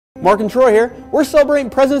Mark and Troy here. We're celebrating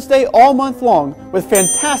President's Day all month long with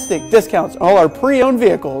fantastic discounts on all our pre-owned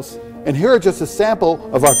vehicles. And here are just a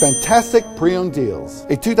sample of our fantastic pre-owned deals.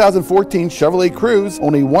 A 2014 Chevrolet Cruze,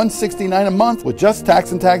 only $169 a month with just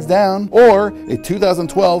tax and tags down. Or a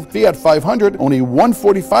 2012 Fiat 500, only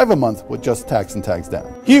 $145 a month with just tax and tags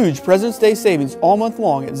down. Huge President's Day savings all month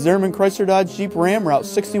long at Zimmerman Chrysler Dodge Jeep Ram Route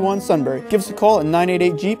 61 Sunbury. Give us a call at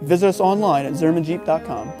 988 Jeep. Visit us online at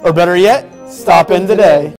ZimmermanJeep.com. Or better yet, stop in today.